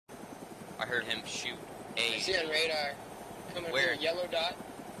I heard him shoot I see on radar. Coming Where? here, yellow dot.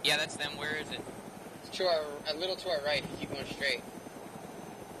 Yeah, that's them. Where is it? It's to our, a little to our right if you keep going straight.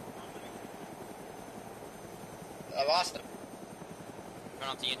 I lost him. Turn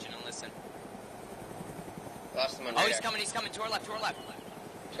off the engine and listen. Lost him on Oh, radar. he's coming to our left, to our left.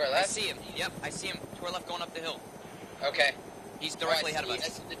 To our I left? see him. Yep, I see him. To our left going up the hill. Okay. He's directly ahead of I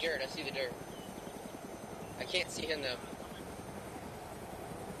us. see the dirt. I see the dirt. I can't see him though.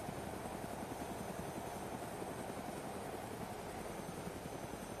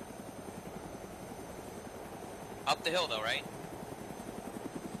 Up the hill though, right?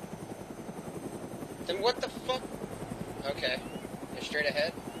 Then what the fuck? Okay. They're straight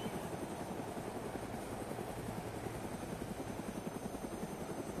ahead.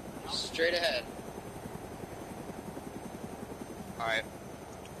 Straight ahead. Alright.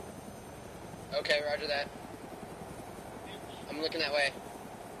 Okay, roger that. I'm looking that way.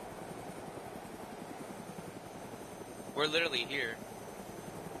 We're literally here.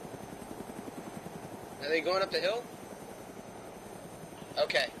 Are they going up the hill?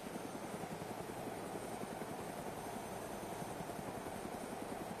 Okay.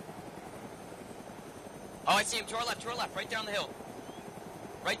 Oh, I see him to our left, right down the hill.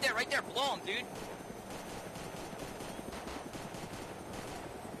 Right there, blow him, dude.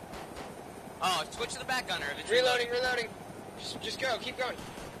 Oh, switch to the back gunner if it's Reloading. Just go, keep going.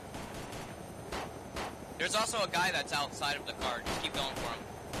 There's also a guy that's outside of the car. Just keep going for him.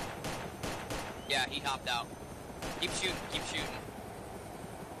 Yeah, he hopped out. Keep shooting.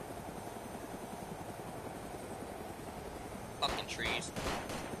 Fucking trees.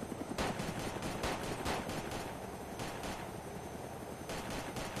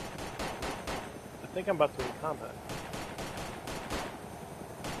 I think I'm about to win combat.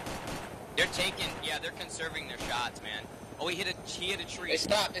 They're conserving their shots, man. Oh, he hit a tree. They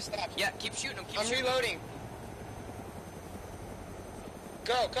stopped. Yeah, keep shooting him, I'm reloading.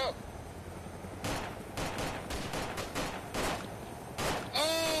 Go.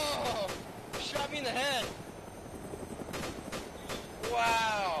 Oh! Shot me in the head.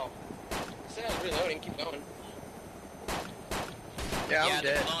 Wow. I said I was reloading. Keep going. Yeah, I'm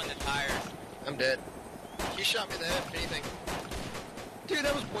they're dead. blowing the tires. I'm dead. He shot me in the head, if anything. Dude,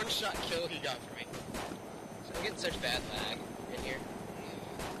 that was one shot kill he got for me. So I'm getting such bad lag in here.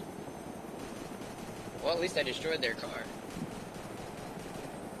 Well, at least I destroyed their car.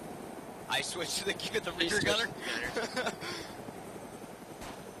 I switched to the rear gunner.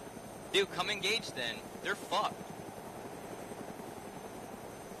 Dude, come engage then. They're fucked.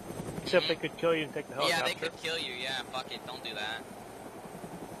 Except they could kill you and take the helicopter. Yeah, they could kill you. Yeah, fuck it. Don't do that.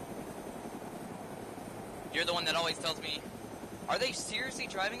 You're the one that always tells me, are they seriously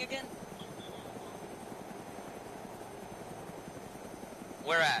driving again?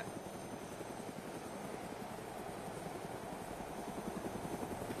 Where at?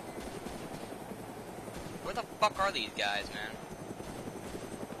 Where the fuck are these guys, man?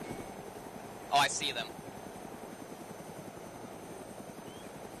 Oh, I see them.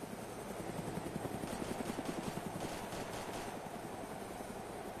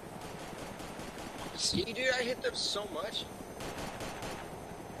 See, dude, I hit them so much.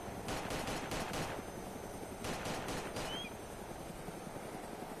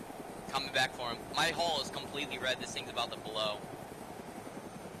 Coming back for him. My hull is completely red. This thing's about to blow.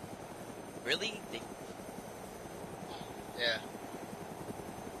 Really? Yeah.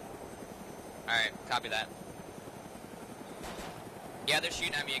 Alright, copy that. Yeah, they're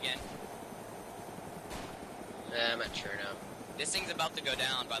shooting at me again. I'm not sure now. This thing's about to go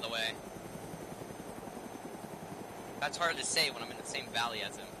down, by the way. That's hard to say when I'm in the same valley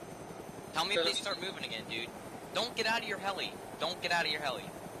as him. Tell me if they start moving again, dude. Don't get out of your heli. Don't get out of your heli.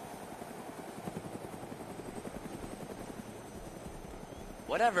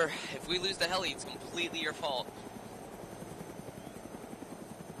 Whatever. If we lose the heli, it's completely your fault.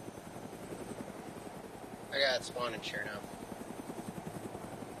 I got spawn and sure now.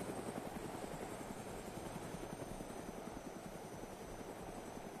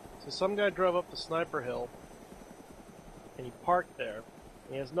 So some guy drove up the sniper hill, and he parked there.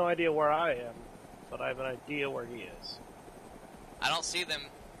 He has no idea where I am, but I have an idea where he is. I don't see them.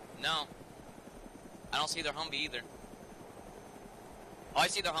 No. I don't see their Humvee either. Oh, I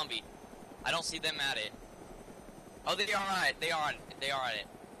see their Humvee. I don't see them at it. Oh, they are at it. They are at it. They are at it.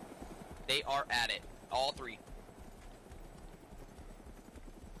 They are at it. All three.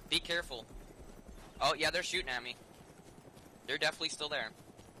 Be careful. Oh, yeah, they're shooting at me. They're definitely still there.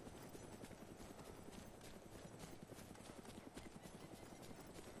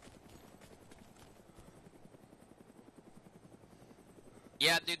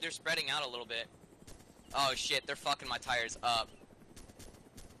 Yeah, dude, dude, they're spreading out a little bit. Oh shit, they're fucking my tires up.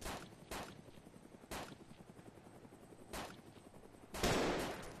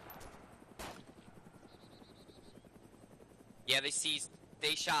 Yeah, they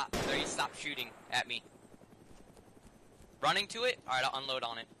stopped shooting at me. Running to it? Alright, I'll unload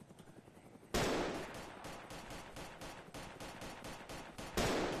on it.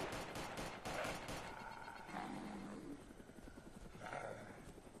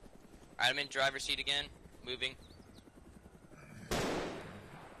 Alright, I'm in driver's seat again. Moving.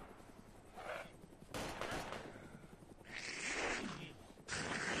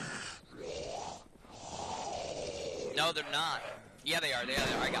 No, they're not. Yeah, they are.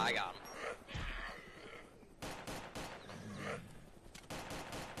 I got them.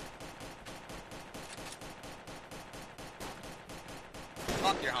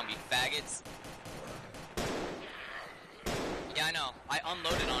 Fuck your Humvee, faggots. Yeah, I know. I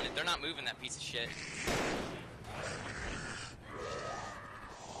unloaded on it. They're not moving that piece of shit.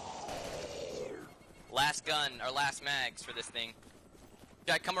 Last gun, or last mags for this thing.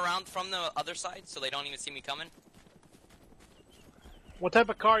 Should I come around from the other side so they don't even see me coming? What type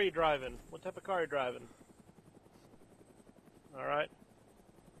of car are you driving? Alright.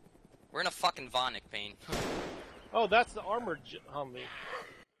 We're in a fucking Vonic, Payne. Oh, that's the armored Humvee.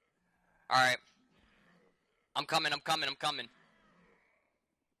 Alright. I'm coming.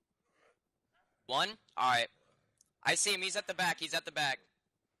 One? Alright. I see him, he's at the back. He's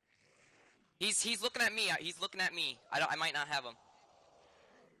looking at me. I might not have him.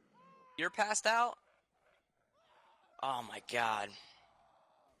 You're passed out? Oh my god.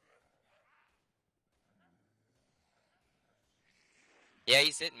 Yeah,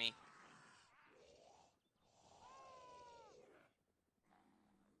 he's hitting me.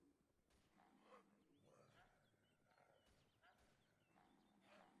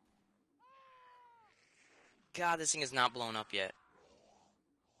 God, this thing is not blown up yet.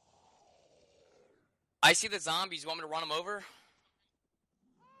 I see the zombies. You want me to run them over?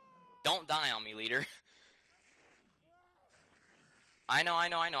 Don't die on me, leader. I know.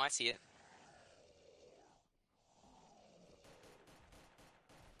 I see it.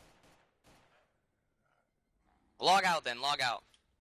 Log out then. Log out.